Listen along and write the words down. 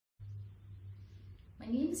My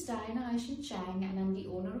name is Diana Aishin Chang and I'm the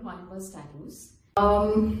owner of Unburst Tattoos.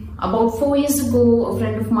 About 4 years ago, a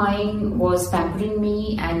friend of mine was pampering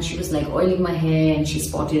me and she was like oiling my hair, and she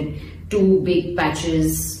spotted two big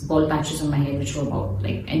patches, bald patches on my head, which were about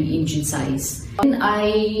like an inch in size. And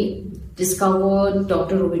I discovered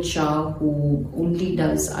Dr. Rohit Shah, who only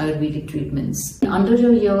does Ayurvedic treatments. Under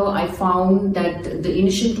a year, I found that the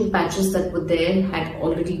initial two patches that were there had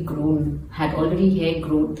already grown, had already hair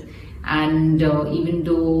growth. And even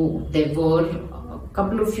though there were a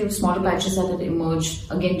couple of few smaller patches that had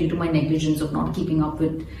emerged, again due to my negligence of not keeping up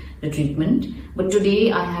with the treatment, but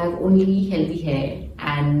today I have only healthy hair,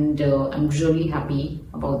 and I'm really happy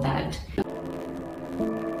about that.